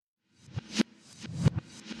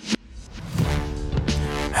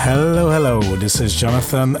Hello. This is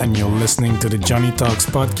Jonathan, and you're listening to the Johnny Talks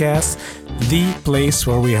podcast, the place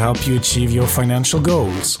where we help you achieve your financial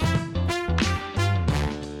goals.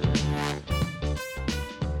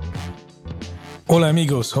 Hola,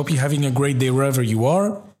 amigos. Hope you're having a great day wherever you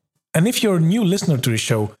are. And if you're a new listener to the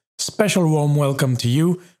show, special warm welcome to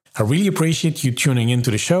you. I really appreciate you tuning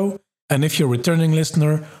into the show. And if you're a returning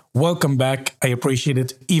listener, welcome back. I appreciate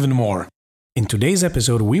it even more. In today's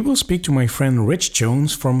episode, we will speak to my friend Rich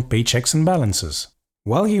Jones from Paychecks and Balances.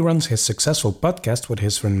 While he runs his successful podcast with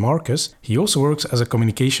his friend Marcus, he also works as a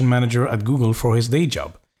communication manager at Google for his day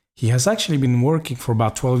job. He has actually been working for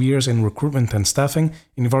about 12 years in recruitment and staffing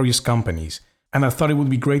in various companies, and I thought it would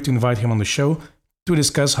be great to invite him on the show to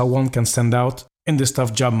discuss how one can stand out in this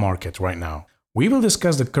tough job market right now. We will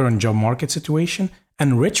discuss the current job market situation,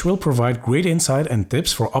 and Rich will provide great insight and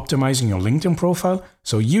tips for optimizing your LinkedIn profile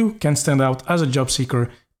so you can stand out as a job seeker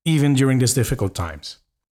even during these difficult times.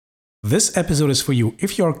 This episode is for you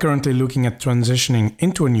if you are currently looking at transitioning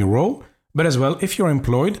into a new role, but as well if you're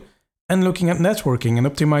employed and looking at networking and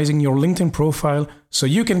optimizing your LinkedIn profile so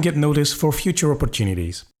you can get noticed for future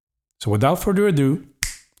opportunities. So without further ado,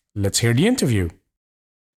 let's hear the interview.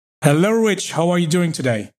 Hello, Rich. How are you doing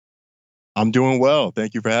today? I'm doing well.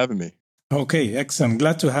 Thank you for having me. Okay, excellent.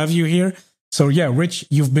 Glad to have you here. So Rich,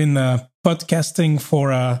 you've been podcasting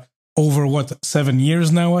for over 7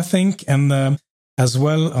 years now, I think, and as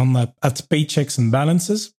well on at Paychecks and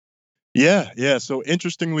Balances. Yeah. So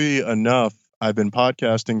interestingly enough, I've been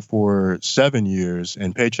podcasting for 7 years,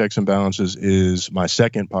 and Paychecks and Balances is my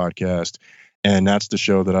second podcast. And that's the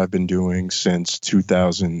show that I've been doing since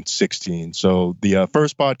 2016. So the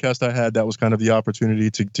first podcast I had, that was kind of the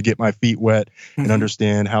opportunity to get my feet wet and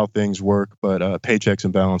understand how things work. But Paychecks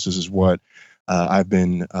and Balances is what I've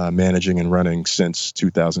been managing and running since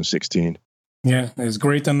 2016. Yeah, it's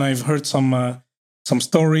great. And I've heard some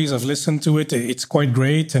stories. I've listened to it. It's quite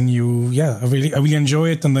great. And I really enjoy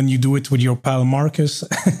it. And then you do it with your pal Marcus.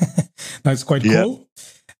 That's quite cool.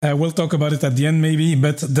 We'll talk about it at the end maybe,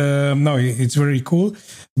 but it's very cool.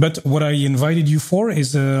 But what I invited you for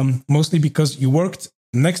is mostly because you worked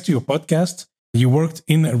next to your podcast. You worked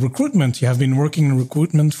in recruitment. You have been working in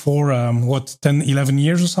recruitment for 10, 11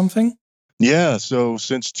 years or something? Yeah, so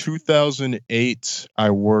since 2008, I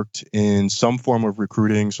worked in some form of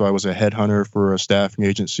recruiting. So I was a headhunter for a staffing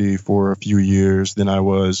agency for a few years. Then I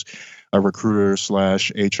was a recruiter /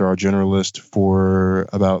 HR generalist for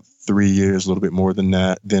about 3 years, a little bit more than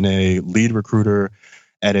that, then a lead recruiter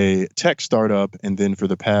at a tech startup. And then for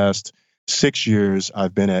the past 6 years,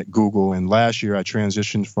 I've been at Google. And last year, I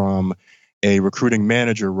transitioned from a recruiting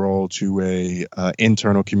manager role to a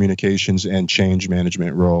internal communications and change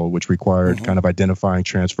management role, which required kind of identifying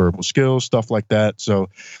transferable skills, stuff like that. So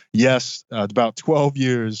yes, about 12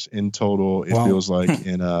 years in total, it feels like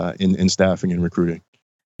in staffing and recruiting.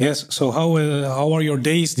 Yes. So how are your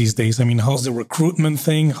days these days? I mean, how's the recruitment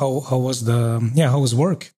thing? How was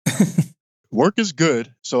work? Work is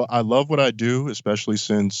good. So I love what I do, especially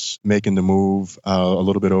since making the move a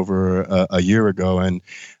little bit over a year ago. And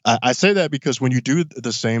I say that because when you do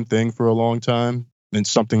the same thing for a long time, and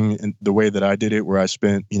something in the way that I did it, where I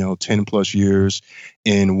spent 10 plus years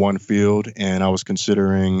in one field, and I was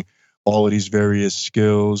considering all of these various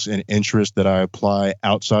skills and interests that I apply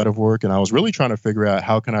outside of work. And I was really trying to figure out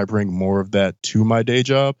how can I bring more of that to my day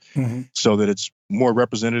job so that it's more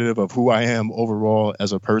representative of who I am overall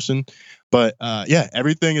as a person. But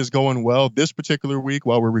everything is going well. This particular week,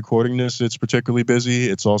 while we're recording this, it's particularly busy.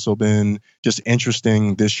 It's also been just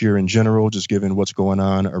interesting this year in general, just given what's going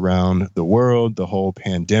on around the world, the whole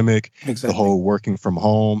pandemic, the whole working from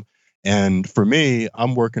home. And for me,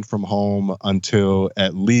 I'm working from home until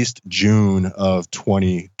at least June of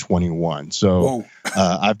 2021. So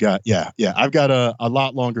I've got a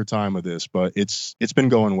lot longer time of this, but it's been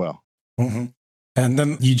going well. And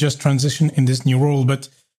then you just transitioned in this new role. But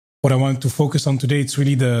what I wanted to focus on today, it's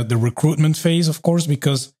really the recruitment phase, of course,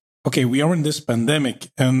 because, we are in this pandemic.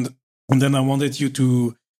 And then I wanted you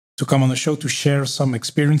to come on the show to share some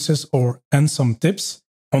experiences and some tips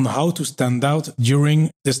on how to stand out during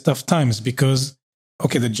these tough times, because,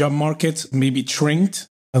 the job market maybe shrinked.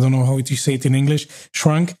 I don't know how you say it in English,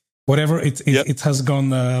 shrunk, whatever. It has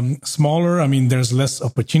gone smaller. I mean, there's less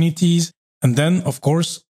opportunities. And then, of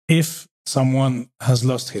course, if someone has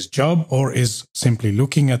lost his job or is simply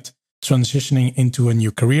looking at transitioning into a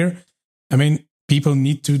new career, people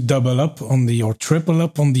need to double up or triple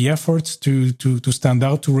up on the efforts to stand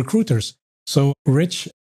out to recruiters. So, Rich,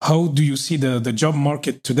 how do you see the job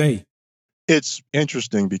market today? It's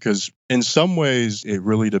interesting because in some ways it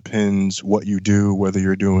really depends what you do, whether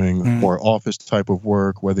you're doing more office type of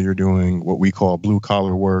work, whether you're doing what we call blue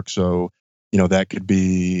collar work. So, that could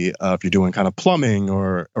be if you're doing kind of plumbing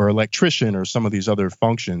or electrician or some of these other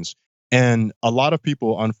functions. And a lot of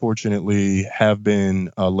people, unfortunately, have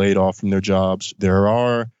been laid off from their jobs. There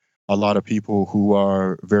are a lot of people who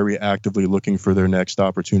are very actively looking for their next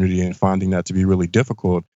opportunity and finding that to be really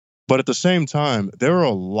difficult. But at the same time, there are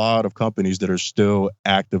a lot of companies that are still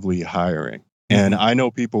actively hiring. And I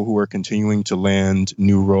know people who are continuing to land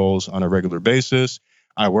new roles on a regular basis.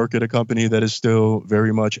 I work at a company that is still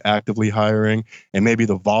very much actively hiring, and maybe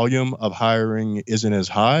the volume of hiring isn't as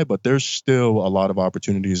high, but there's still a lot of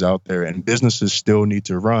opportunities out there, and businesses still need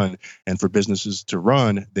to run. And for businesses to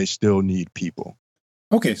run, they still need people.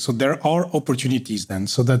 Okay, so there are opportunities then.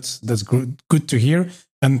 So that's good to hear.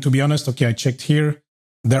 And to be honest, okay, I checked here.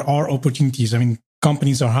 There are opportunities. I mean,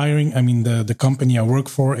 companies are hiring. I mean, the company I work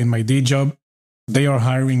for in my day job, they are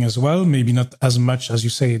hiring as well. Maybe not as much as you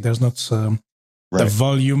say. There's not the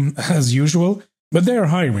volume as usual, but they are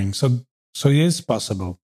hiring. So it is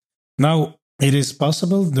possible. Now, it is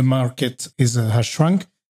possible. The market has shrunk.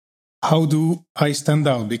 How do I stand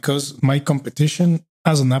out? Because my competition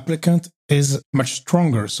as an applicant is much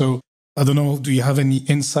stronger. So I don't know. Do you have any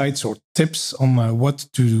insights or tips on what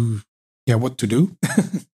to do?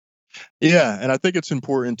 Yeah, and I think it's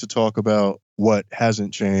important to talk about what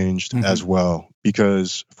hasn't changed as well,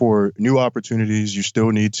 because for new opportunities, you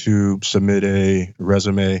still need to submit a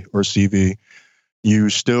resume or CV. You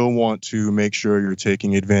still want to make sure you're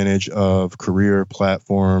taking advantage of career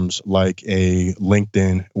platforms like a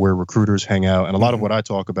LinkedIn where recruiters hang out. And a lot of what I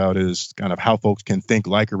talk about is kind of how folks can think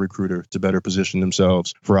like a recruiter to better position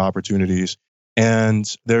themselves for opportunities. And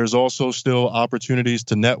there's also still opportunities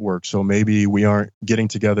to network. So maybe we aren't getting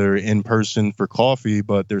together in person for coffee,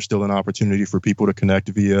 but there's still an opportunity for people to connect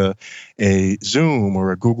via a Zoom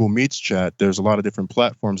or a Google Meets chat. There's a lot of different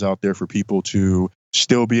platforms out there for people to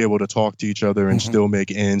still be able to talk to each other and still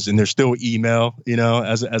make ends. And there's still email,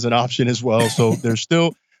 as an option as well. So there's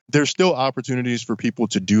still opportunities for people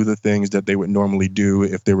to do the things that they would normally do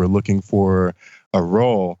if they were looking for a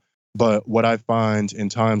role. But what I find in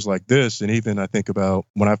times like this, and even I think about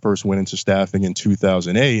when I first went into staffing in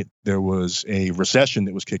 2008, there was a recession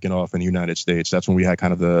that was kicking off in the United States. That's when we had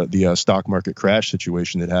kind of the stock market crash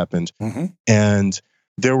situation that happened. And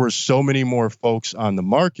there were so many more folks on the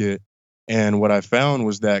market. And what I found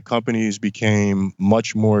was that companies became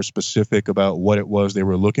much more specific about what it was they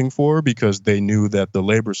were looking for because they knew that the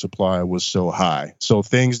labor supply was so high. So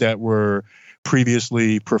things that were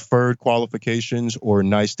previously preferred qualifications or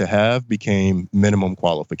nice to have became minimum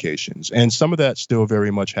qualifications. And some of that still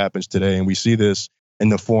very much happens today. And we see this in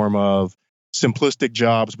the form of simplistic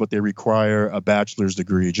jobs, but they require a bachelor's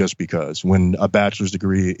degree just because, when a bachelor's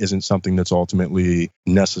degree isn't something that's ultimately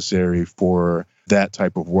necessary for that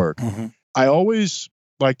type of work. I always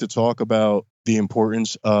like to talk about the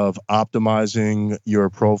importance of optimizing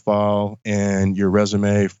your profile and your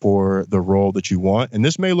resume for the role that you want. And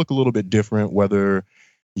this may look a little bit different whether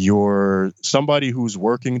you're somebody who's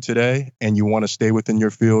working today and you want to stay within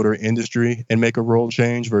your field or industry and make a role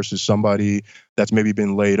change versus somebody that's maybe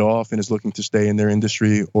been laid off and is looking to stay in their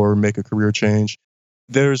industry or make a career change.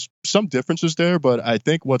 There's some differences there, but I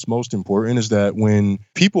think what's most important is that when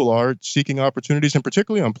people are seeking opportunities, and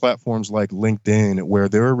particularly on platforms like LinkedIn, where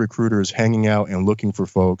there are recruiters hanging out and looking for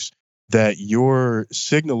folks, that you're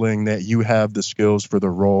signaling that you have the skills for the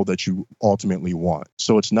role that you ultimately want.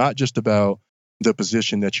 So it's not just about the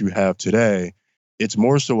position that you have today. It's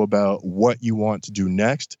more so about what you want to do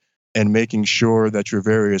next and making sure that your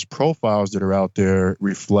various profiles that are out there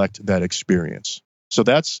reflect that experience. So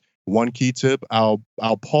that's one key tip. I'll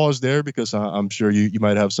pause there because I'm sure you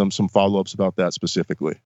might have some follow-ups about that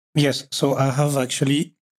specifically. Yes. So I have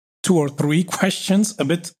actually 2 or 3 questions, a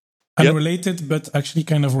bit unrelated, but actually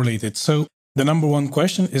kind of related. So the number one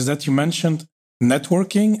question is that you mentioned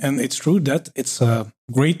networking, and it's true that it's a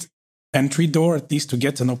great entry door, at least to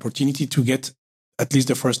get an opportunity to get at least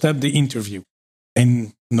the first step, the interview.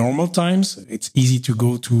 In normal times, it's easy to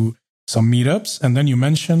go to some meetups. And then you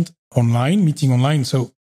mentioned meeting online.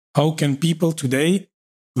 So how can people today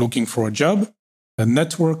looking for a job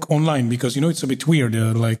network online? Because, it's a bit weird.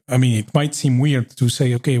 It might seem weird to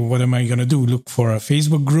say, okay, what am I going to do? Look for a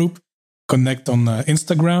Facebook group, connect on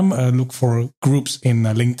Instagram, look for groups in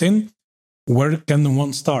LinkedIn. Where can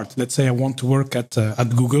one start? Let's say I want to work at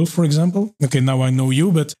Google, for example. Okay, now I know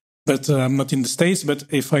you, but I'm not in the States. But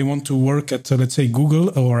if I want to work at, let's say,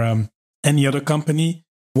 Google or any other company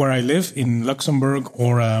where I live in Luxembourg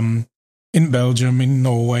or in Belgium, in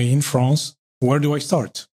Norway, in France, where do I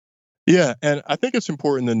start? Yeah, and I think it's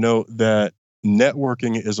important to note that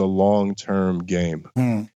networking is a long-term game.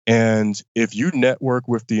 Mm. And if you network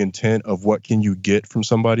with the intent of what can you get from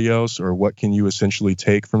somebody else or what can you essentially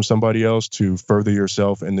take from somebody else to further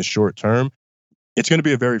yourself in the short term, it's going to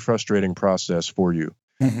be a very frustrating process for you.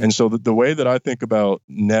 Mhm. And so the way that I think about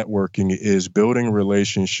networking is building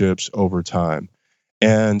relationships over time.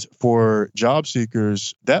 And for job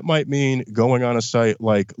seekers, that might mean going on a site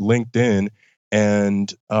like LinkedIn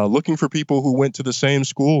and looking for people who went to the same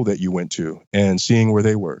school that you went to and seeing where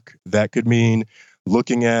they work. That could mean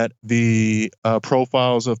looking at the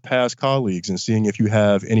profiles of past colleagues and seeing if you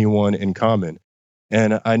have anyone in common.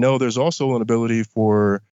 And I know there's also an ability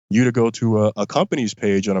for you to go to a company's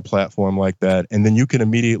page on a platform like that, and then you can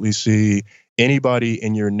immediately see anybody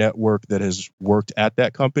in your network that has worked at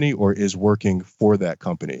that company or is working for that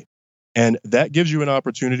company. And that gives you an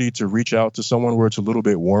opportunity to reach out to someone where it's a little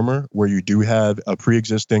bit warmer, where you do have a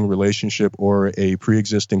pre-existing relationship or a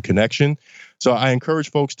pre-existing connection. So I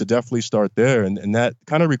encourage folks to definitely start there. And that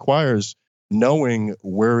kind of requires knowing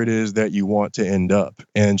where it is that you want to end up.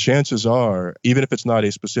 And chances are, even if it's not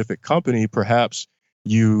a specific company, perhaps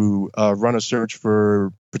you run a search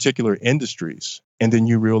for particular industries, and then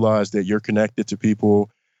you realize that you're connected to people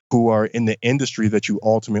who are in the industry that you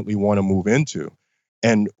ultimately want to move into.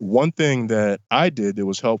 And one thing that I did that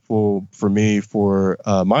was helpful for me for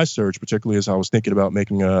my search, particularly as I was thinking about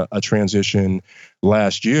making a transition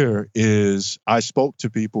last year, is I spoke to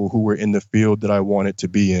people who were in the field that I wanted to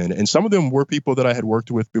be in. And some of them were people that I had worked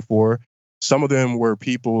with before. Some of them were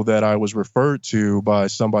people that I was referred to by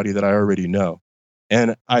somebody that I already know.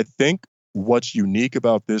 And I think what's unique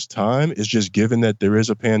about this time is just given that there is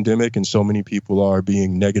a pandemic and so many people are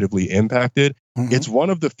being negatively impacted, Mhm. it's one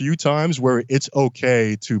of the few times where it's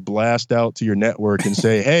okay to blast out to your network and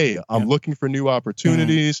say, hey, I'm Yeah. looking for new Mm.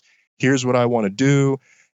 opportunities. Here's what I want to do.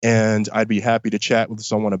 And I'd be happy to chat with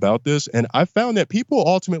someone about this. And I found that people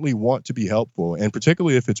ultimately want to be helpful, and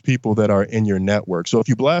particularly if it's people that are in your network. So if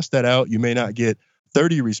you blast that out, you may not get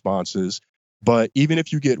 30 responses, but even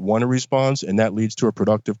if you get one response and that leads to a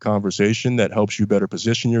productive conversation that helps you better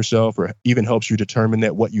position yourself or even helps you determine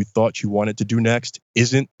that what you thought you wanted to do next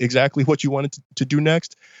isn't exactly what you wanted to do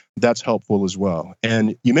next, that's helpful as well.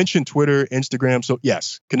 And you mentioned Twitter, Instagram. So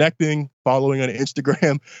yes, connecting, following on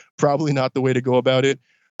Instagram, probably not the way to go about it.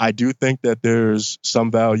 I do think that there's some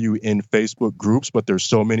value in Facebook groups, but there's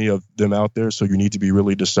so many of them out there. So you need to be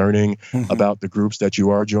really discerning Mhm. about the groups that you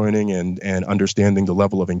are joining and understanding the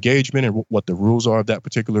level of engagement and what the rules are of that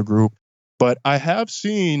particular group. But I have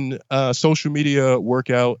seen social media work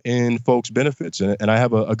out in folks' benefits. And I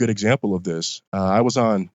have a good example of this. I was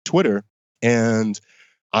on Twitter and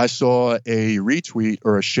I saw a retweet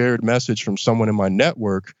or a shared message from someone in my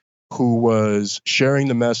network who was sharing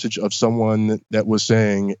the message of someone that was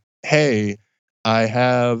saying, hey, I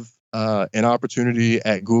have an opportunity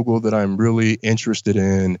at Google that I'm really interested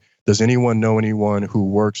in. Does anyone know anyone who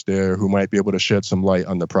works there who might be able to shed some light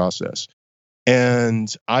on the process?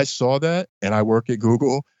 And I saw that, and I work at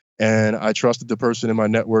Google, and I trusted the person in my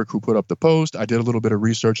network who put up the post. I did a little bit of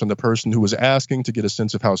research on the person who was asking to get a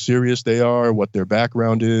sense of how serious they are, what their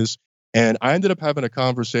background is. And I ended up having a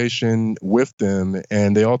conversation with them,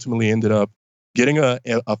 and they ultimately ended up getting a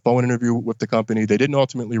phone interview with the company. They didn't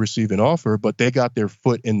ultimately receive an offer, but they got their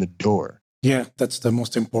foot in the door. Yeah, that's the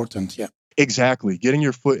most important. Yeah. Exactly. Getting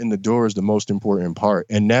your foot in the door is the most important part.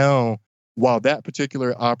 And now, while that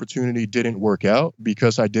particular opportunity didn't work out,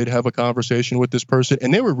 because I did have a conversation with this person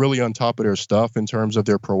and they were really on top of their stuff in terms of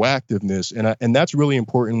their proactiveness. And that's really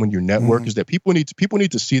important when you network, Mhm. is that people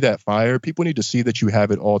need to see that fire. People need to see that you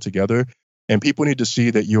have it all together. And people need to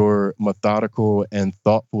see that you're methodical and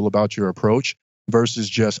thoughtful about your approach versus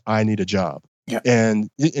just, I need a job. Yeah. And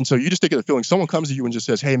so you just get the feeling someone comes to you and just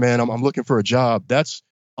says, hey man, I'm looking for a job. That's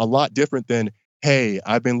a lot different than, hey,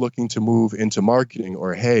 I've been looking to move into marketing,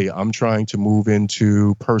 or hey, I'm trying to move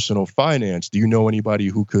into personal finance. Do you know anybody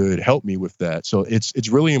who could help me with that? So it's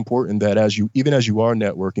really important that even as you are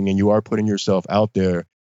networking and you are putting yourself out there,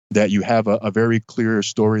 that you have a very clear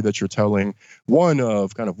story that you're telling, one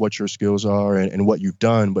of kind of what your skills are and what you've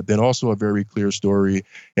done, but then also a very clear story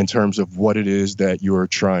in terms of what it is that you're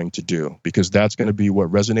trying to do, because that's going to be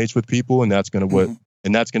what resonates with people, Mhm.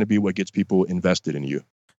 and that's going to be what gets people invested in you.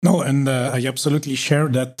 No, and I absolutely share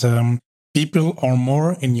that people are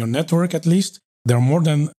more in your network, at least. They're more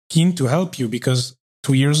than keen to help you because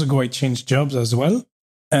 2 years ago, I changed jobs as well.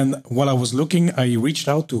 And while I was looking, I reached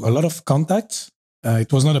out to a lot of contacts.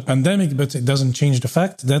 It was not a pandemic, but it doesn't change the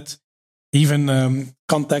fact that even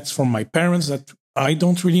contacts from my parents that I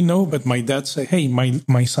don't really know, but my dad say, "Hey,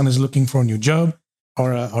 my son is looking for a new job.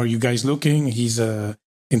 Are you guys looking?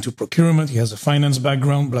 into procurement. He has a finance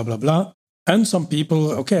background, blah, blah, blah. And some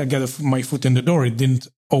people, okay, I got my foot in the door. It didn't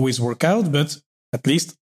always work out, but at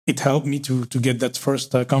least it helped me to get that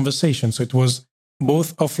first conversation. So it was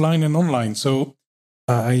both offline and online. So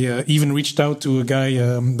I even reached out to a guy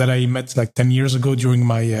that I met like 10 years ago during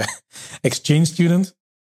my exchange student.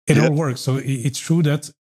 It all works. So it's true that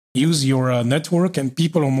use your network, and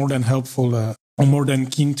people are more than helpful, are more than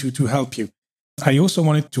keen to help you. I also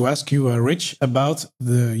wanted to ask you, Rich, about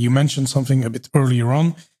you mentioned something a bit earlier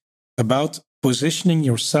on about positioning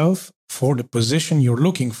yourself for the position you're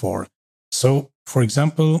looking for. So, for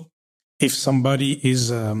example, if somebody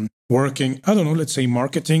is working, I don't know, let's say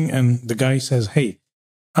marketing, and the guy says, hey,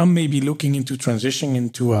 I'm maybe looking into transitioning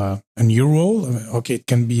into a new role. Okay, it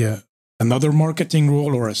can be another marketing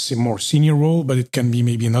role or a more senior role, but it can be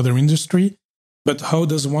maybe another industry. But how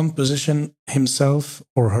does one position himself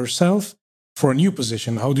or herself for a new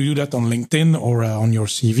position? How do you do that on LinkedIn or on your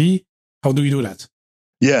CV? How do you do that?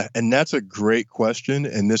 Yeah, and that's a great question.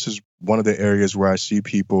 And this is one of the areas where I see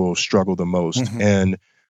people struggle the most. Mm-hmm. And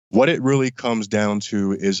what it really comes down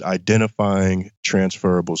to is identifying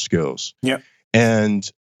transferable skills. Yeah. And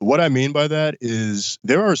what I mean by that is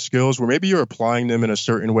there are skills where maybe you're applying them in a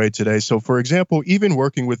certain way today. So for example, even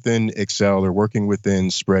working within Excel or working within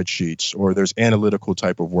spreadsheets, or there's analytical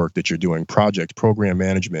type of work that you're doing, project, program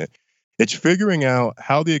management, it's figuring out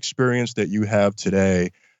how the experience that you have today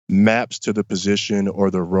maps to the position or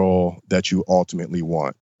the role that you ultimately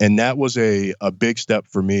want. And that was a big step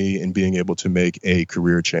for me in being able to make a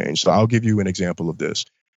career change. So I'll give you an example of this.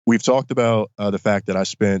 We've talked about the fact that I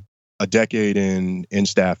spent a decade in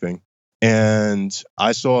staffing, and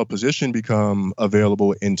I saw a position become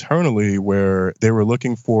available internally where they were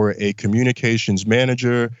looking for a communications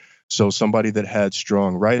manager. So somebody that had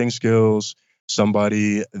strong writing skills,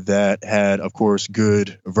 somebody that had, of course,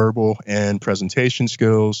 good verbal and presentation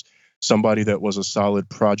skills, somebody that was a solid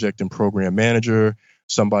project and program manager,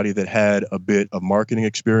 somebody that had a bit of marketing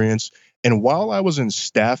experience. And while I was in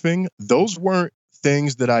staffing, those weren't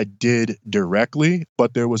things that I did directly,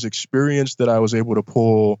 but there was experience that I was able to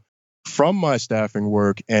pull from my staffing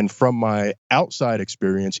work and from my outside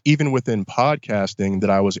experience, even within podcasting, that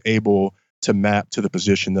I was able to map to the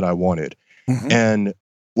position that I wanted. Mm-hmm. And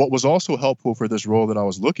what was also helpful for this role that I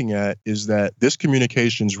was looking at is that this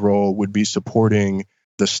communications role would be supporting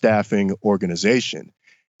the staffing organization.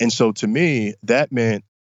 And so to me, that meant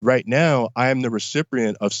right now I am the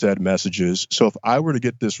recipient of said messages. So if I were to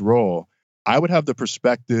get this role, I would have the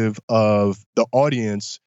perspective of the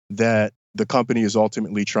audience that the company is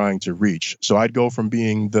ultimately trying to reach. So I'd go from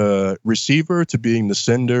being the receiver to being the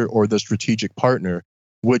sender or the strategic partner,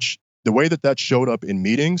 which the way that showed up in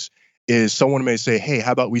meetings is someone may say, hey,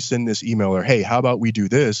 how about we send this email, or hey, how about we do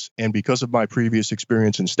this? And because of my previous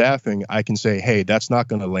experience in staffing, I can say, hey, that's not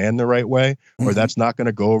going to land the right way, or mm-hmm. that's not going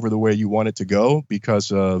to go over the way you want it to go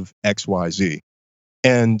because of X, Y, Z.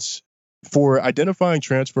 And for identifying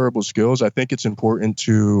transferable skills, I think it's important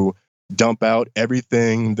to dump out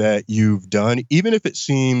everything that you've done, even if it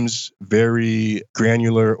seems very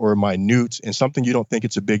granular or minute and something you don't think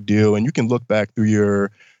it's a big deal. And you can look back through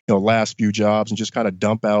your last few jobs and just kind of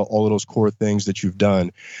dump out all of those core things that you've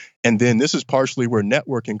done. And then this is partially where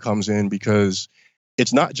networking comes in, because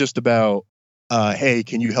it's not just about, hey,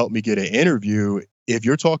 can you help me get an interview? If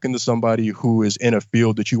you're talking to somebody who is in a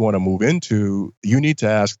field that you want to move into, you need to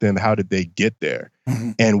ask them, how did they get there?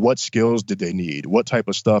 Mm-hmm. And what skills did they need? What type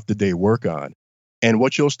of stuff did they work on? And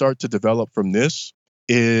what you'll start to develop from this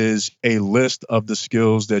is a list of the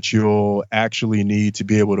skills that you'll actually need to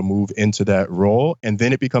be able to move into that role. And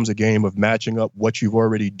then it becomes a game of matching up what you've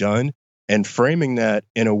already done and framing that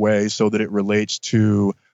in a way so that it relates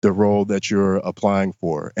to the role that you're applying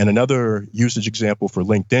for. And another usage example for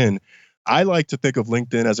LinkedIn, I like to think of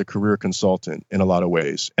LinkedIn as a career consultant in a lot of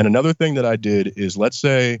ways. And another thing that I did is, let's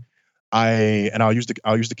say I'll use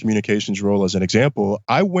the communications role as an example.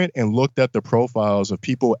 I went and looked at the profiles of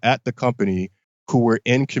people at the company who were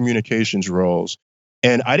in communications roles.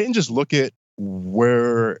 And I didn't just look at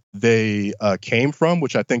where they came from,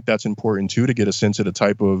 which I think that's important too, to get a sense of the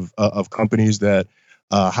type of companies that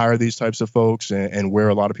hire these types of folks and where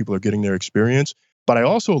a lot of people are getting their experience. But I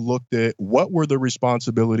also looked at what were the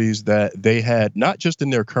responsibilities that they had, not just in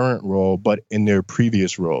their current role, but in their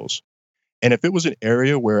previous roles. And if it was an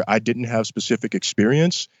area where I didn't have specific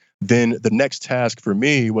experience, then the next task for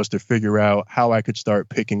me was to figure out how I could start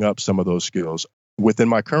picking up some of those skills. Within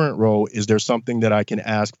my current role, is there something that I can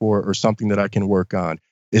ask for or something that I can work on?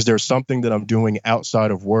 Is there something that I'm doing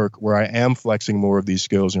outside of work where I am flexing more of these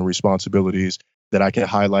skills and responsibilities that I can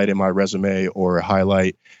highlight in my resume or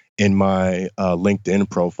highlight in my LinkedIn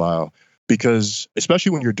profile? because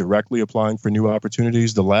especially when you're directly applying for new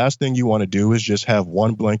opportunities, the last thing you want to do is just have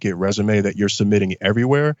one blanket resume that you're submitting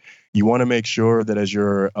everywhere. You want to make sure that as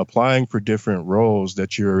you're applying for different roles,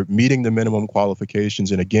 that you're meeting the minimum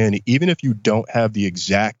qualifications. And again, even if you don't have the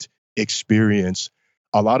exact experience,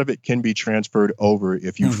 a lot of it can be transferred over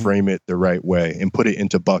if you frame it the right way and put it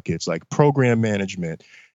into buckets like program management,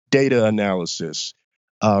 data analysis,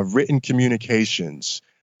 written communications.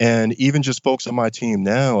 And even just folks on my team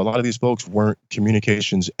now, a lot of these folks weren't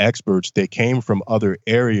communications experts. They came from other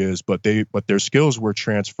areas, but their skills were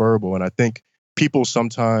transferable. And I think people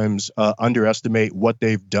sometimes underestimate what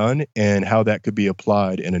they've done and how that could be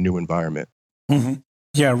applied in a new environment.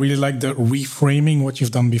 Yeah, I really like the reframing what you've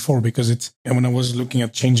done before, because and when I was looking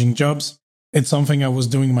at changing jobs, it's something I was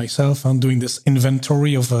doing myself. I'm doing this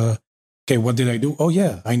inventory of, okay, what did I do? Oh,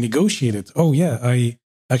 yeah, I negotiated. Oh, yeah, I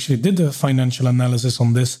actually did a financial analysis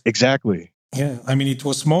on this. Exactly. Yeah, I mean, it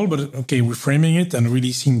was small, but okay, reframing it and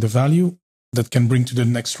really seeing the value that can bring to the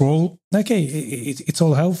next role. Okay, it's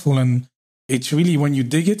all helpful. And it's really, when you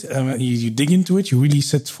dig it, you dig into it, you really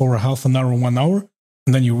sit for a half an hour, 1 hour,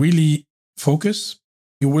 and then you really focus.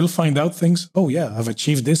 You will find out things. Oh, yeah, I've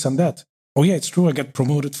achieved this and that. Oh, yeah, it's true. I got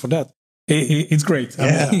promoted for that. It's great.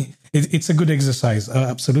 Yeah. I mean, it's a good exercise.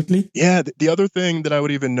 Absolutely. Yeah. The other thing that I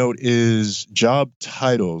would even note is job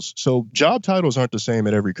titles. So job titles aren't the same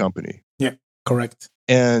at every company. Yeah, correct.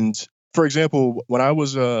 And for example, when I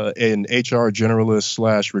was an HR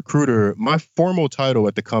generalist / recruiter, my formal title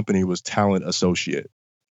at the company was talent associate.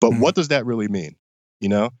 But what does that really mean? You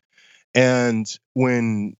know? And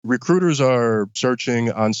when recruiters are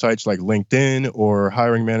searching on sites like LinkedIn, or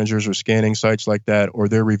hiring managers are scanning sites like that, or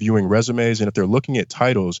they're reviewing resumes, and if they're looking at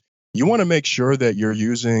titles, you want to make sure that you're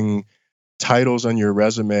using titles on your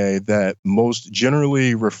resume that most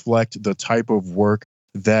generally reflect the type of work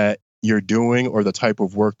that you're doing or the type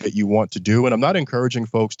of work that you want to do. And I'm not encouraging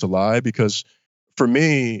folks to lie, because for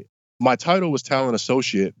me, my title was talent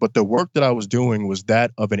associate, but the work that I was doing was that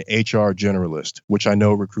of an HR generalist, which I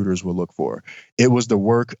know recruiters will look for. It was the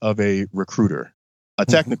work of a recruiter, a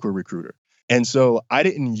technical recruiter. And so I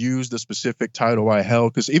didn't use the specific title I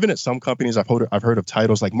held, because even at some companies I've heard of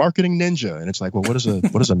titles like marketing ninja, and it's like, well, what does a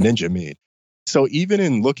ninja mean? So even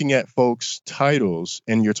in looking at folks' titles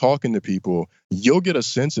and you're talking to people, you'll get a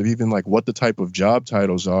sense of even like what the type of job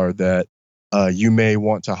titles are that you may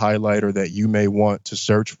want to highlight or that you may want to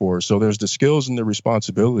search for. So there's the skills and the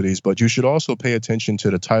responsibilities, but you should also pay attention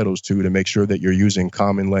to the titles too, to make sure that you're using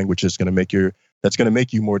common language that's going to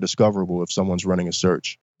make you more discoverable if someone's running a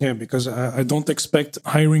search. Yeah, because I don't expect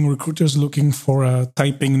hiring recruiters looking for a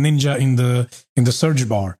typing ninja in the search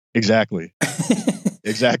bar. Exactly.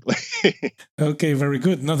 Exactly. Okay, very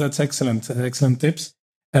good. No, that's excellent. Excellent tips.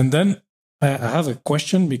 And then I have a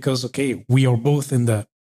question, because, okay, we are both in the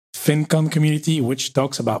FinCon community, which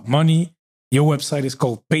talks about money. Your website is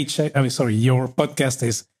called your podcast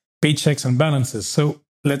is Paychecks and Balances. So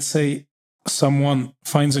let's say someone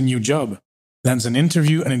finds a new job, lands an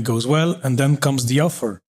interview, and it goes well, and then comes the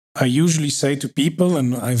offer. I usually say to people,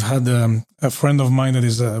 and I've had a friend of mine that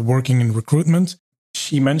is working in recruitment.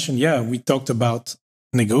 She mentioned, yeah, we talked about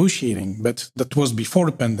negotiating, but that was before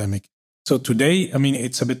the pandemic. So today, I mean,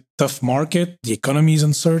 it's a bit tough market. The economy is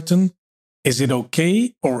uncertain. Is it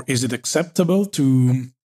okay, or is it acceptable to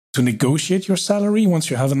negotiate your salary once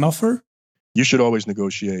you have an offer? You should always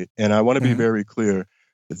negotiate. And I want to be very clear.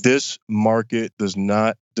 This market does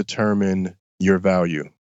not determine your value.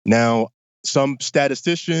 Now, some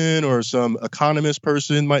statistician or some economist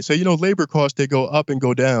person might say, labor costs, they go up and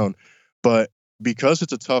go down. But because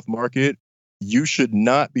it's a tough market, you should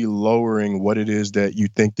not be lowering what it is that you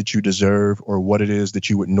think that you deserve or what it is that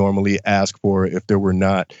you would normally ask for if there were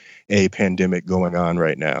not a pandemic going on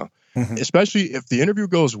right now. Especially if the interview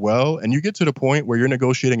goes well and you get to the point where you're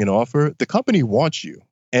negotiating an offer, the company wants you.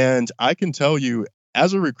 And I can tell you,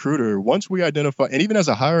 as a recruiter, once we identify, and even as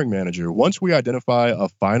a hiring manager, once we identify a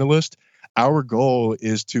finalist, our goal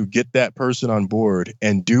is to get that person on board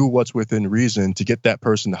and do what's within reason to get that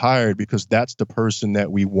person hired, because that's the person that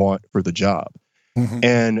we want for the job.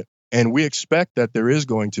 And we expect that there is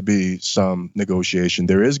going to be some negotiation.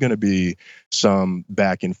 There is going to be some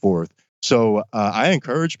back and forth. So I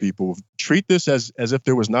encourage people, treat this as if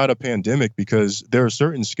there was not a pandemic, because there are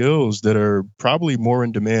certain skills that are probably more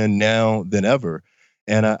in demand now than ever.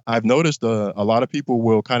 And I've noticed a lot of people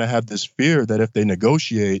will kind of have this fear that if they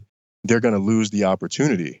negotiate, they're going to lose the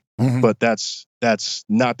opportunity. But that's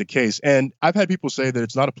not the case. And I've had people say that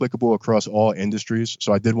it's not applicable across all industries.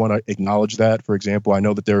 So I did want to acknowledge that. For example, I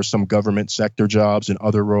know that there are some government sector jobs and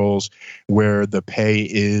other roles where the pay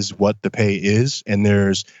is what the pay is, and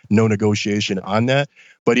there's no negotiation on that.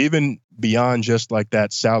 But even beyond just like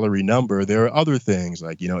that salary number, there are other things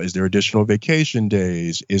like, is there additional vacation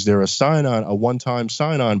days? Is there a one-time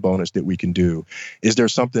sign-on bonus that we can do? Is there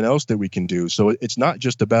something else that we can do? So it's not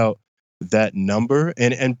just about that number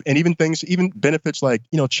and even benefits like,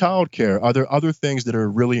 childcare. Are there other things that are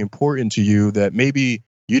really important to you that maybe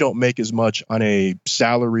you don't make as much on a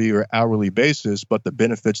salary or hourly basis, but the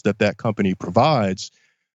benefits that company provides,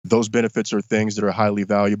 those benefits are things that are highly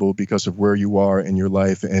valuable because of where you are in your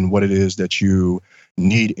life and what it is that you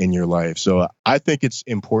need in your life. So I think it's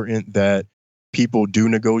important that people do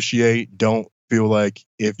negotiate. Don't feel like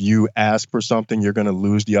if you ask for something, you're going to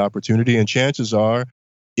lose the opportunity. And chances are,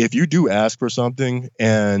 if you do ask for something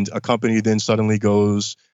and a company then suddenly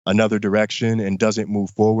goes another direction and doesn't move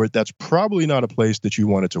forward, that's probably not a place that you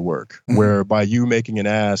want it to work. Where by you making an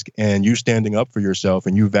ask and you standing up for yourself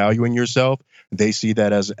and you valuing yourself, they see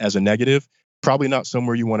that as a negative, probably not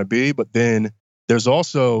somewhere you want to be. But then there's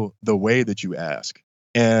also the way that you ask.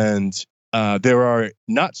 And there are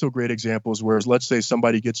not so great examples where, let's say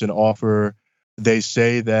somebody gets an offer, they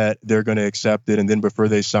say that they're going to accept it, and then before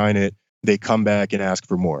they sign it, they come back and ask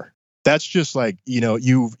for more. That's just like,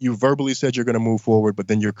 you verbally said you're going to move forward, but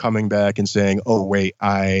then you're coming back and saying, oh, wait,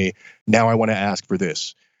 I want to ask for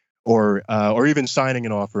this, or even signing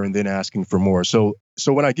an offer and then asking for more. So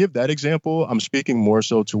when I give that example, I'm speaking more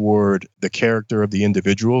so toward the character of the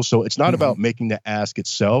individual. So it's not about making the ask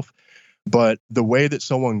itself, but the way that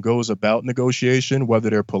someone goes about negotiation, whether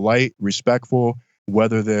they're polite, respectful,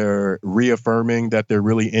 whether they're reaffirming that they're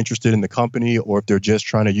really interested in the company, or if they're just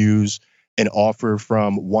trying to use an offer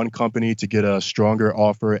from one company to get a stronger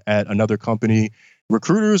offer at another company.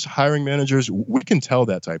 Recruiters, hiring managers, we can tell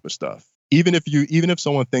that type of stuff. Even if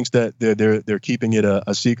someone thinks that they're keeping it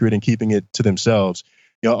a secret and keeping it to themselves,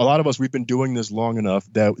 a lot of us, we've been doing this long enough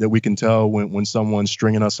that we can tell when someone's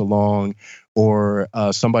stringing us along, or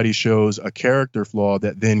somebody shows a character flaw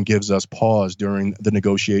that then gives us pause during the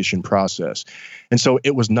negotiation process. And so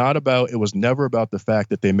it was never about the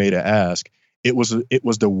fact that they made an ask. It was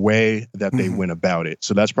the way that they went about it.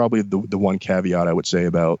 So that's probably the one caveat I would say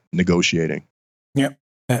about negotiating. Yeah.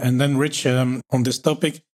 And then Rich, on this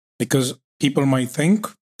topic, because people might think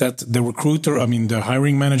that the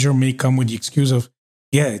hiring manager may come with the excuse of,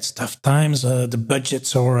 yeah, it's tough times. The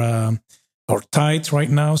budgets are tight right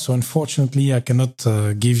now. So unfortunately, I cannot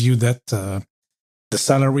give you that, the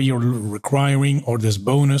salary you're requiring or this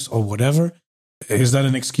bonus or whatever. Is that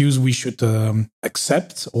an excuse we should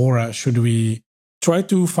accept, or should we try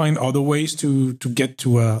to find other ways to get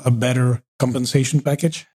to a better compensation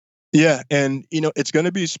package? Yeah, and it's going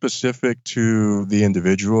to be specific to the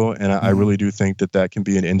individual, and I really do think that can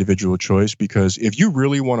be an individual choice, because if you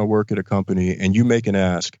really want to work at a company and you make an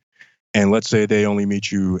ask, and let's say they only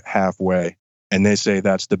meet you halfway, and they say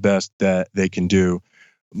that's the best that they can do,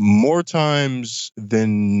 more times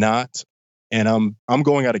than not, and I'm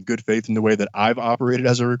going out of good faith in the way that I've operated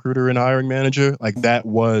as a recruiter and hiring manager, like that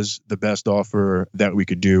was the best offer that we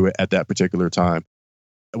could do at that particular time.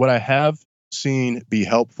 What I have seen be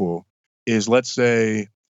helpful is, let's say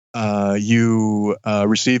you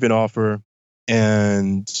receive an offer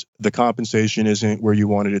and the compensation isn't where you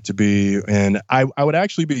wanted it to be. And I would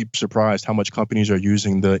actually be surprised how much companies are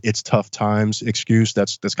using the "it's tough times" excuse.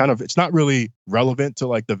 That's kind of, it's not really relevant to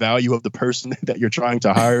like the value of the person that you're trying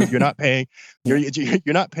to hire. You're not paying, you're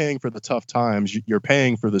not paying for the tough times. You're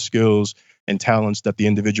paying for the skills and talents that the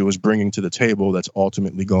individual is bringing to the table that's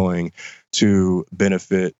ultimately going to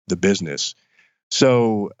benefit the business.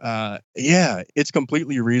 So, yeah, it's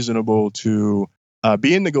completely reasonable to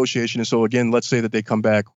be in negotiation. And so again, let's say that they come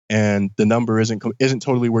back and the number isn't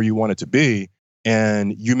totally where you want it to be,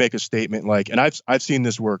 and you make a statement like, and I've seen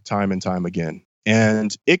this work time and time again,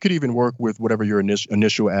 and it could even work with whatever your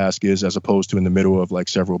initial ask is, as opposed to in the middle of like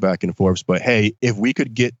several back and forths. But hey, if we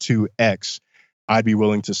could get to X, I'd be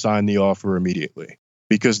willing to sign the offer immediately.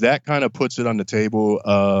 Because that kind of puts it on the table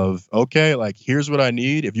of, okay, like, here's what I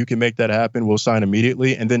need. If you can make that happen, we'll sign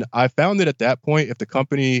immediately. And then I found that at that point, if the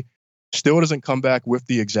company still doesn't come back with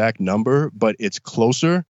the exact number, but it's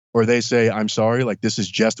closer, or they say, I'm sorry, like, this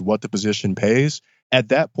is just what the position pays, at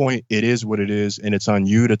that point, it is what it is. And it's on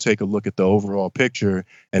you to take a look at the overall picture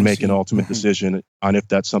and make an ultimate decision on if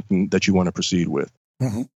that's something that you want to proceed with.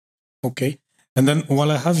 Okay. And then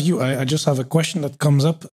while I have you, I just have a question that comes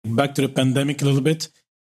up back to the pandemic a little bit.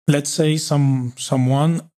 Let's say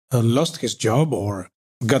someone lost his job or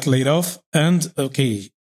got laid off, and okay,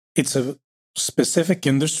 it's a specific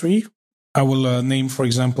industry. I will name, for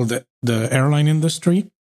example, the airline industry,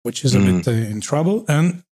 which is a bit in trouble.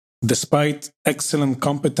 And despite excellent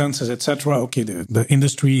competences, etc., okay, the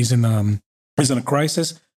industry is in a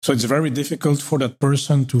crisis. So it's very difficult for that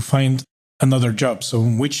person to find another job. So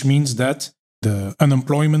which means that the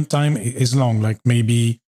unemployment time is long, like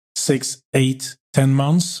maybe 6, 8, 10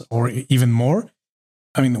 months or even more.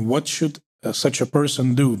 I mean, what should such a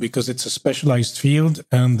person do? Because it's a specialized field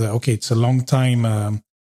and, it's a long time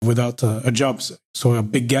without a job. So a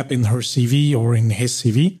big gap in her CV or in his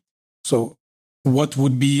CV. So what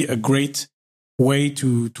would be a great way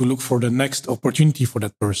to look for the next opportunity for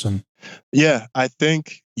that person? Yeah, I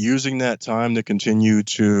think using that time to continue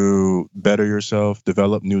to better yourself,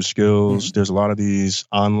 develop new skills. There's a lot of these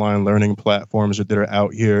online learning platforms that are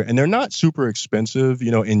out here, and they're not super expensive.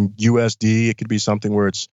 In USD, it could be something where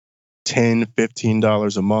it's $10,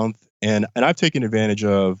 $15 a month. And I've taken advantage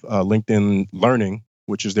of LinkedIn Learning,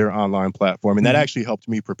 which is their online platform. And that actually helped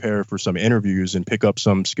me prepare for some interviews and pick up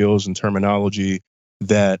some skills and terminology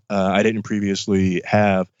that I didn't previously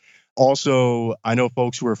have. Also, I know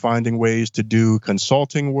folks who are finding ways to do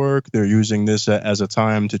consulting work. They're using this as a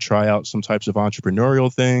time to try out some types of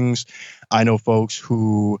entrepreneurial things. I know folks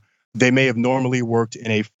who they may have normally worked in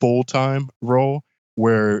a full-time role,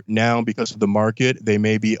 where now, because of the market, they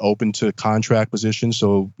may be open to contract positions.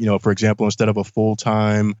 So, for example, instead of a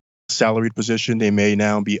full-time salaried position, they may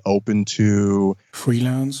now be open to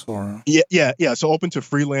freelance or so open to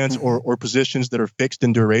freelance or positions that are fixed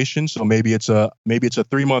in duration. So maybe it's a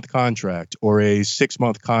 3-month contract or a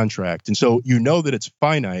 6-month contract, and so that it's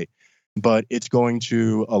finite, but it's going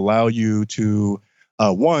to allow you to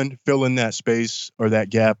one, fill in that space or that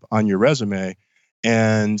gap on your resume,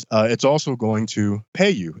 and it's also going to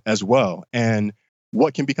pay you as well. And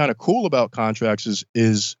what can be kind of cool about contracts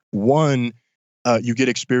is one, you get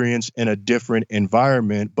experience in a different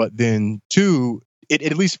environment, but then two, it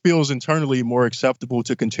at least feels internally more acceptable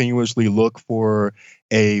to continuously look for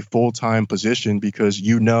a full-time position, because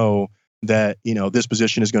that this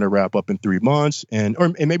position is going to wrap up in 3 months, and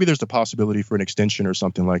maybe there's the possibility for an extension or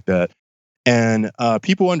something like that. And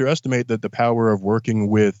people underestimate the power of working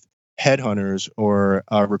with headhunters or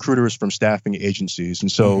recruiters from staffing agencies.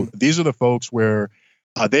 And so these are the folks where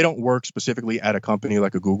they don't work specifically at a company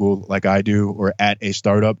like a Google, like I do, or at a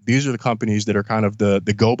startup. These are the companies that are kind of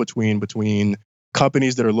the go-between between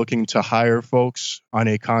companies that are looking to hire folks on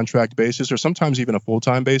a contract basis or sometimes even a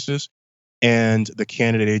full-time basis, and the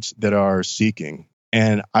candidates that are seeking.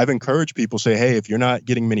 And I've encouraged people, say, hey, if you're not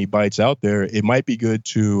getting many bites out there, it might be good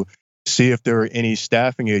to see if there are any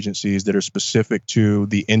staffing agencies that are specific to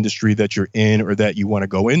the industry that you're in or that you want to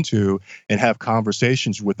go into, and have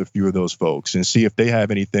conversations with a few of those folks and see if they have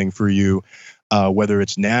anything for you, whether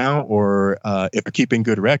it's now or if they're keeping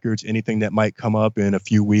good records, anything that might come up in a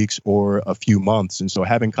few weeks or a few months. And so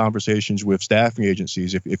having conversations with staffing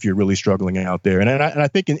agencies if you're really struggling out there. And I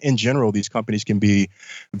think in general, these companies can be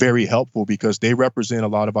very helpful because they represent a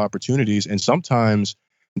lot of opportunities, and sometimes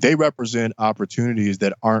they represent opportunities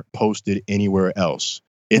that aren't posted anywhere else.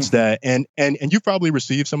 It's that, and you've probably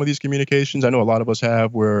received some of these communications. I know a lot of us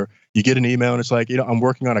have, where you get an email and it's like, I'm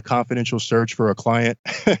working on a confidential search for a client,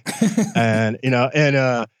 and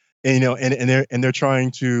they're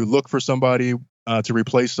trying to look for somebody to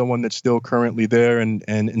replace someone that's still currently there. And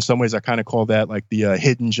in some ways, I kind of call that like the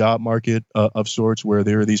hidden job market of sorts, where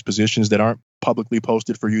there are these positions that aren't publicly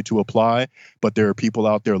posted for you to apply, but there are people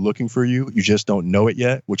out there looking for you. You just don't know it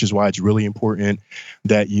yet, which is why it's really important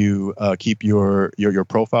that you keep your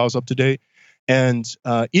profiles up to date. And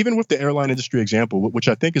even with the airline industry example, which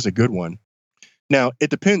I think is a good one. Now,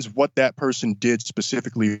 it depends what that person did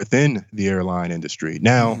specifically within the airline industry.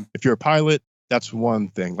 Now, if you're a pilot, that's one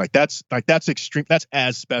thing. That's extreme. That's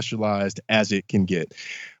as specialized as it can get.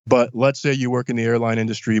 But let's say you work in the airline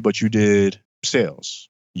industry, but you did sales,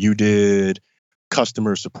 you did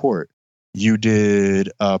customer support, you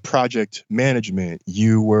did project management,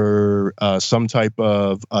 you were some type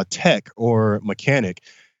of tech or mechanic.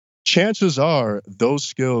 Chances are those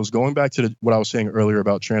skills, going back to what I was saying earlier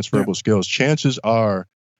about transferable skills, chances are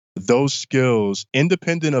those skills,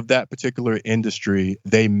 independent of that particular industry,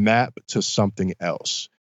 they map to something else.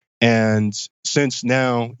 And since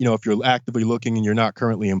now, if you're actively looking and you're not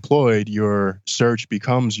currently employed, your search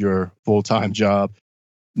becomes your full-time job.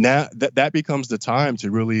 Now that becomes the time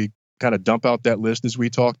to really kind of dump out that list as we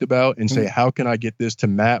talked about and say, how can I get this to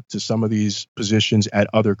map to some of these positions at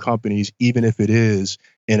other companies, even if it is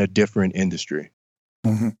in a different industry?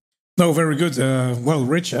 No, very good. Well,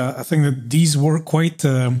 Rich, I think that these were quite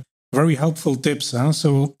very helpful tips.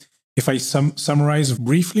 So if I summarize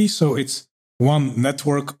briefly, so it's one,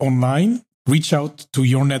 network online, reach out to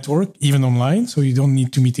your network, even online. So you don't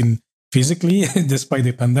need to meet in physically despite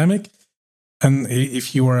the pandemic. And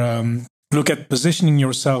if you are look at positioning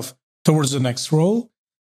yourself towards the next role,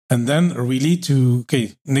 and then really to,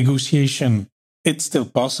 negotiation, it's still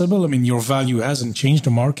possible. I mean, your value hasn't changed,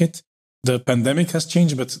 the market. The pandemic has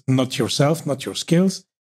changed, but not yourself, not your skills.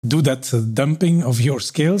 Do that dumping of your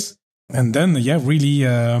skills. And then,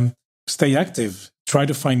 really stay active. Try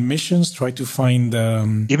to find missions, try to find...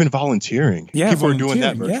 even volunteering. People are doing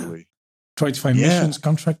that virtually. Yeah. Try to find missions,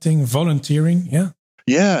 contracting, volunteering. Yeah.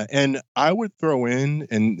 Yeah. And I would throw in,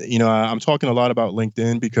 and, I'm talking a lot about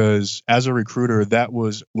LinkedIn because as a recruiter, that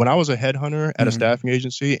was when I was a headhunter at a staffing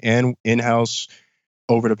agency and in-house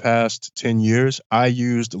over the past 10 years, I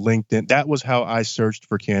used LinkedIn. That was how I searched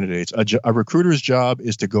for candidates. A recruiter's job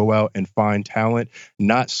is to go out and find talent,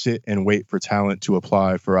 not sit and wait for talent to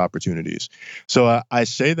apply for opportunities. So I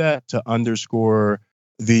say that to underscore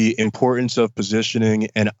the importance of positioning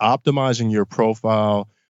and optimizing your profile,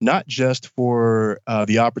 not just for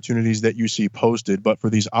the opportunities that you see posted, but for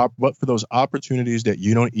those opportunities that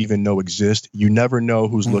you don't even know exist. You never know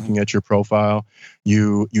who's looking at your profile.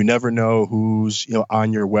 You never know who's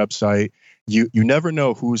on your website. You never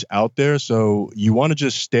know who's out there. So you want to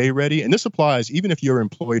just stay ready. And this applies even if you're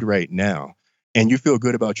employed right now and you feel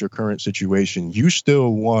good about your current situation. You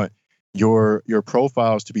still want your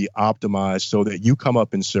profiles to be optimized so that you come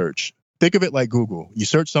up in search. Think of it like Google. You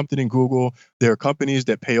search something in Google, there are companies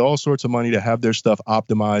that pay all sorts of money to have their stuff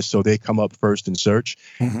optimized so they come up first in search.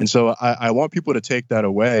 And so I want people to take that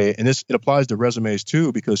away. And it applies to resumes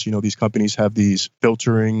too, because these companies have these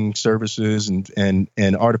filtering services and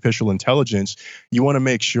artificial intelligence. You want to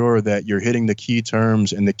make sure that you're hitting the key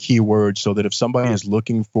terms and the keywords so that if somebody is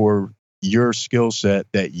looking for your skill set,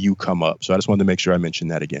 that you come up. So I just wanted to make sure I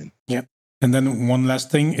mentioned that again. Yeah. And then one last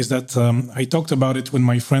thing is that I talked about it with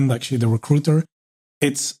my friend, actually, the recruiter.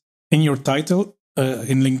 It's in your title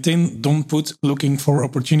in LinkedIn, don't put looking for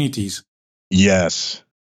opportunities. Yes.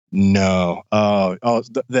 No.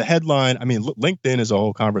 The headline, I mean, LinkedIn is a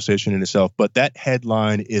whole conversation in itself, but that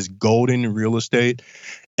headline is golden real estate.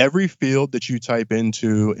 Every field that you type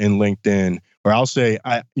into in LinkedIn, or I'll say,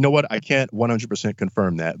 I can't 100%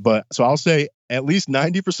 confirm that, but so I'll say at least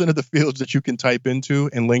 90% of the fields that you can type into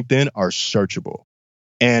in LinkedIn are searchable.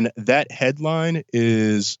 And that headline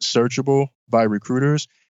is searchable by recruiters.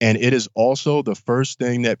 And it is also the first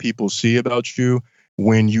thing that people see about you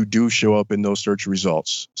when you do show up in those search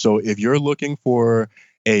results. So if you're looking for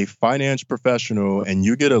a finance professional and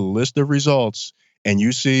you get a list of results and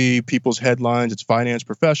you see people's headlines, it's finance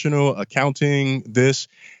professional, accounting, this,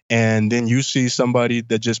 and then you see somebody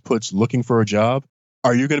that just puts looking for a job,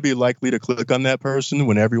 are you going to be likely to click on that person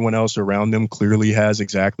when everyone else around them clearly has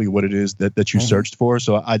exactly what it is that you searched for?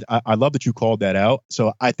 So I love that you called that out.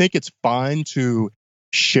 So I think it's fine to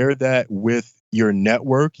share that with your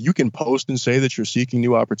network. You can post and say that you're seeking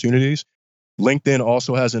new opportunities. LinkedIn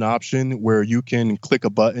also has an option where you can click a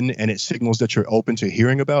button and it signals that you're open to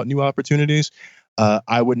hearing about new opportunities.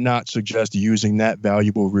 I would not suggest using that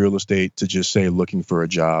valuable real estate to just say looking for a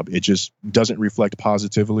job. It just doesn't reflect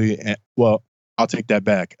positively. And, well, I'll take that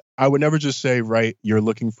back. I would never just say, right, you're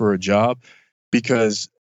looking for a job, because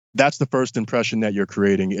that's the first impression that you're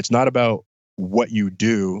creating. It's not about what you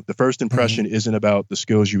do. The first impression isn't about the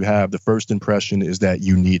skills you have. The first impression is that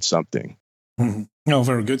you need something. No,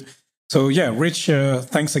 very good. So yeah, Rich,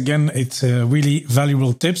 thanks again. It's really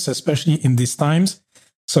valuable tips, especially in these times.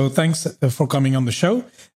 So thanks for coming on the show.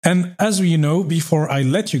 And as you know, before I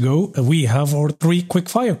let you go, we have our 3 quick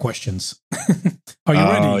fire questions. Are you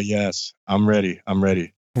ready? Oh, yes. I'm ready.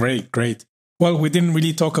 Great. Well, we didn't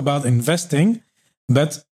really talk about investing,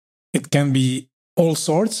 but it can be all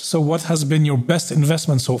sorts. So what has been your best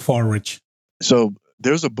investment so far, Rich? So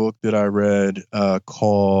there's a book that I read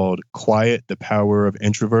called Quiet, the Power of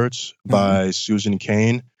Introverts by Susan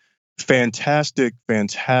Cain. Fantastic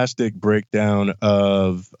breakdown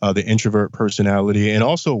of the introvert personality and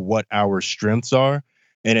also what our strengths are.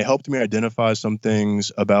 And it helped me identify some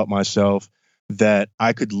things about myself that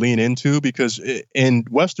I could lean into, because in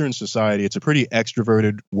Western society, it's a pretty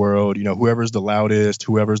extroverted world. Whoever's the loudest,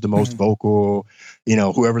 whoever's the most vocal,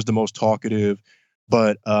 whoever's the most talkative.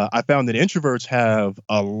 But I found that introverts have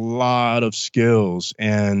a lot of skills,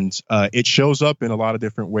 and it shows up in a lot of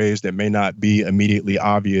different ways that may not be immediately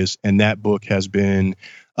obvious. And that book has been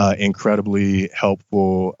incredibly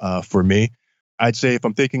helpful for me. I'd say if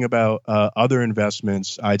I'm thinking about other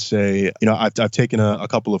investments, I'd say, I've taken a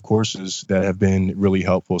couple of courses that have been really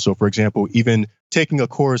helpful. So, for example, even taking a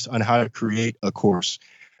course on how to create a course.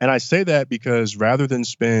 And I say that because rather than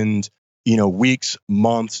spend weeks,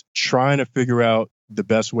 months trying to figure out the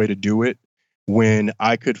best way to do it when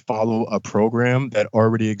I could follow a program that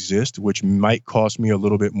already exists, which might cost me a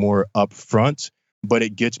little bit more upfront, but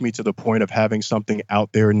it gets me to the point of having something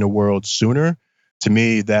out there in the world sooner. To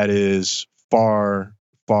me, that is far,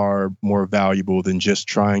 far more valuable than just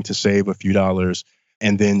trying to save a few dollars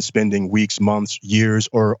and then spending weeks, months, years,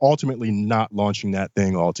 or ultimately not launching that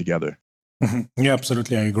thing altogether. Yeah,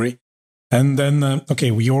 absolutely. I agree. And then,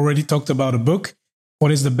 okay, we already talked about a book.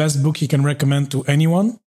 What is the best book you can recommend to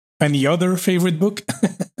anyone? Any other favorite book?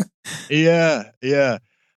 Yeah.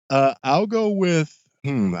 I'll go with.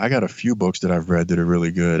 I got a few books that I've read that are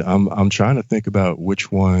really good. I'm trying to think about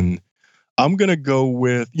which one. I'm gonna go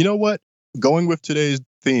with. You know what? Going with today's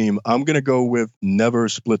theme, I'm gonna go with Never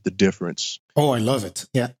Split the Difference. Oh, I love it.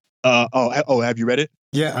 Yeah. Have you read it?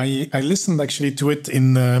 Yeah, I listened actually to it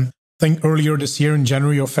in I think earlier this year in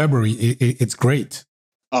January or February. It's great.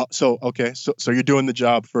 So you're doing the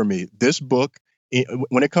job for me. This book,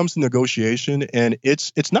 when it comes to negotiation, and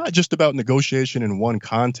it's not just about negotiation in one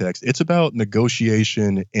context. It's about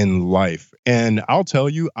negotiation in life. And I'll tell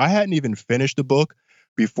you, I hadn't even finished the book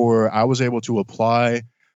before I was able to apply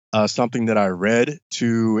something that I read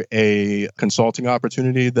to a consulting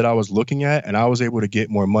opportunity that I was looking at, and I was able to get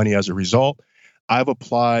more money as a result. I've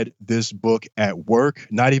applied this book at work,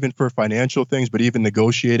 not even for financial things, but even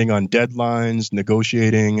negotiating on deadlines,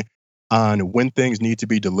 negotiating on when things need to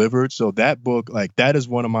be delivered. So that book, like that is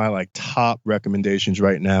one of my top recommendations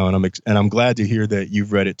right now, and I'm glad to hear that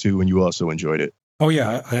you've read it too and you also enjoyed it. Oh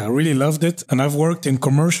yeah, I really loved it, and I've worked in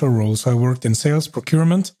commercial roles. I worked in sales,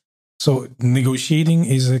 procurement, so negotiating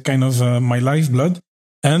is a kind of my lifeblood.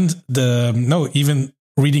 And even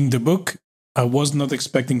reading the book, I was not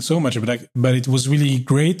expecting so much, but it was really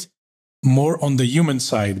great, more on the human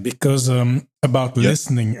side, because about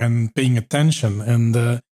listening and paying attention.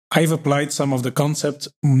 And I've applied some of the concepts,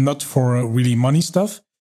 not for really money stuff,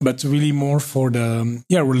 but really more for the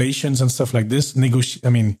relations and stuff like this.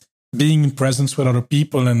 Being in presence with other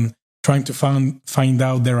people and trying to find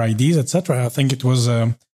out their ideas, etc. I think it was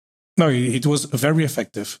it was very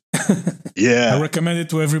effective. Yeah, I recommend it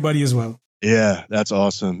to everybody as well. Yeah, that's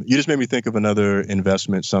awesome. You just made me think of another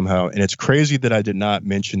investment somehow. And it's crazy that I did not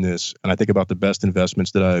mention this. And I think about the best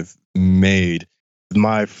investments that I've made.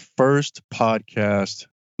 My first podcast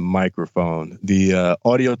microphone, the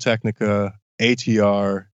Audio-Technica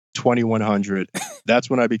ATR 2100. That's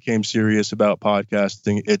when I became serious about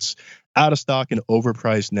podcasting. It's out of stock and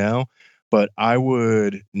overpriced now, but I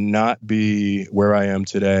would not be where I am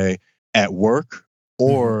today at work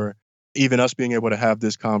or even us being able to have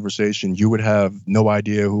this conversation. You would have no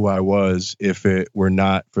idea who I was if it were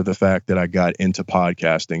not for the fact that I got into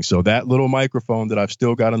podcasting. So that little microphone that I've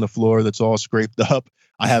still got on the floor that's all scraped up,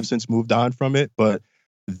 I have since moved on from it, but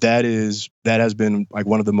that has been like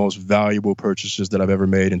one of the most valuable purchases that I've ever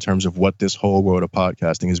made in terms of what this whole world of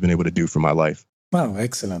podcasting has been able to do for my life. Wow,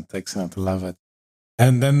 excellent. I love it.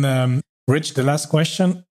 And then, Rich, the last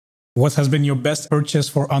question. What has been your best purchase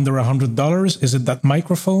for under $100? Is it that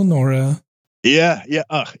microphone or? Yeah.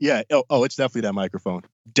 It's definitely that microphone.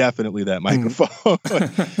 Definitely that microphone.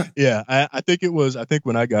 Yeah, I think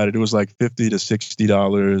when I got it, it was like $50 to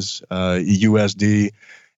 $60 USD.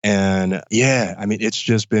 And yeah, I mean, it's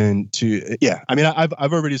just been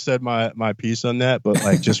I've already said my piece on that, but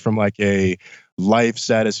like just from like a life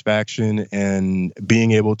satisfaction and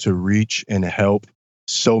being able to reach and help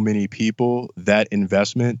so many people, that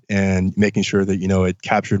investment and making sure that, it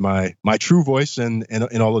captured my true voice and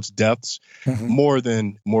in all its depths, more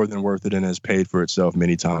than worth it, and has paid for itself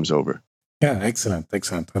many times over. Yeah, excellent.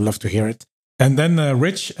 I'd love to hear it. And then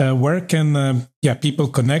Rich, where can people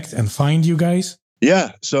connect and find you guys?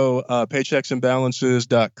 Yeah, so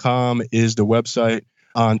paychecksandbalances.com is the website.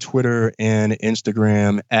 On Twitter and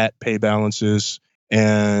Instagram at paybalances,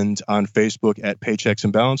 and on Facebook at Paychecks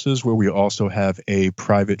and Balances, where we also have a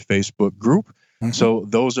private Facebook group. So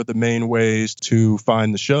those are the main ways to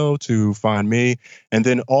find the show, to find me. And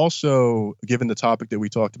then also, given the topic that we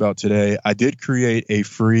talked about today, I did create a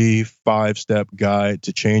free 5-step guide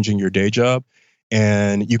to changing your day job.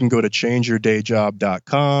 And you can go to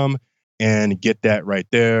changeyourdayjob.com and get that right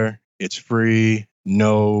there. It's free.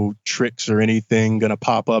 No tricks or anything going to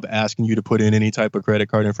pop up asking you to put in any type of credit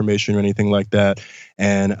card information or anything like that.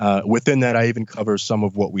 And within that, I even cover some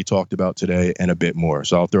of what we talked about today and a bit more.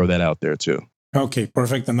 So I'll throw that out there too. Okay,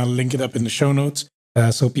 perfect. And I'll link it up in the show notes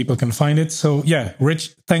so people can find it. So yeah,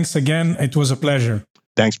 Rich, thanks again. It was a pleasure.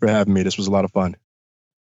 Thanks for having me. This was a lot of fun.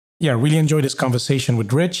 Yeah, really enjoyed this conversation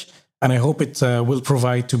with Rich. And I hope it will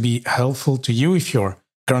provide to be helpful to you if you're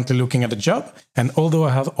currently looking at a job. And although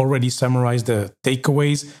I have already summarized the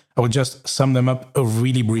takeaways, I will just sum them up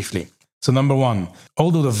really briefly. So number one,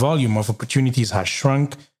 although the volume of opportunities has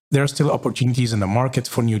shrunk, there are still opportunities in the market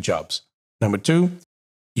for new jobs. Number two,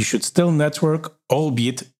 you should still network,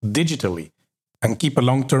 albeit digitally, and keep a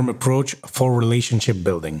long-term approach for relationship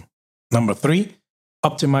building. Number three,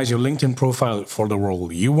 optimize your LinkedIn profile for the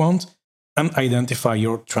role you want and identify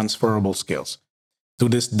your transferable skills. Do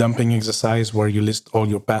this dumping exercise where you list all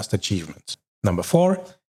your past achievements. Number four,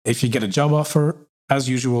 if you get a job offer, as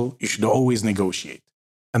usual, you should always negotiate.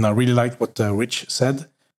 And I really like what Rich said.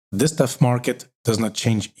 This tough market does not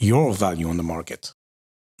change your value on the market.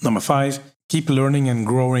 Number five, keep learning and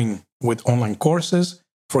growing with online courses.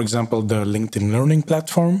 For example, the LinkedIn Learning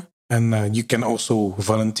platform. And you can also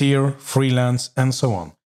volunteer, freelance, and so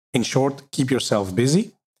on. In short, keep yourself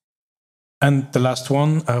busy. And the last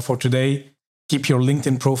one for today, keep your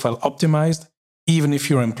LinkedIn profile optimized, even if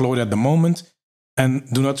you're employed at the moment. And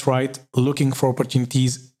do not write looking for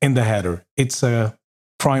opportunities in the header. It's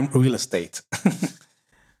prime real estate.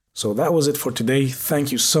 So that was it for today.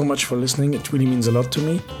 Thank you so much for listening. It really means a lot to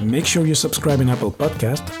me. Make sure you subscribe in Apple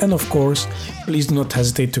Podcast. And of course, please do not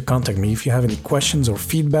hesitate to contact me. If you have any questions or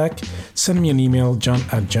feedback, send me an email,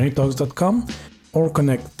 john@johnnytalks.com, or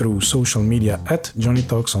connect through social media at Johnny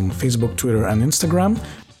Talks on Facebook, Twitter, and Instagram.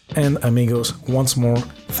 And amigos, once more,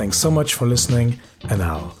 thanks so much for listening, and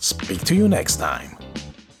I'll speak to you next time.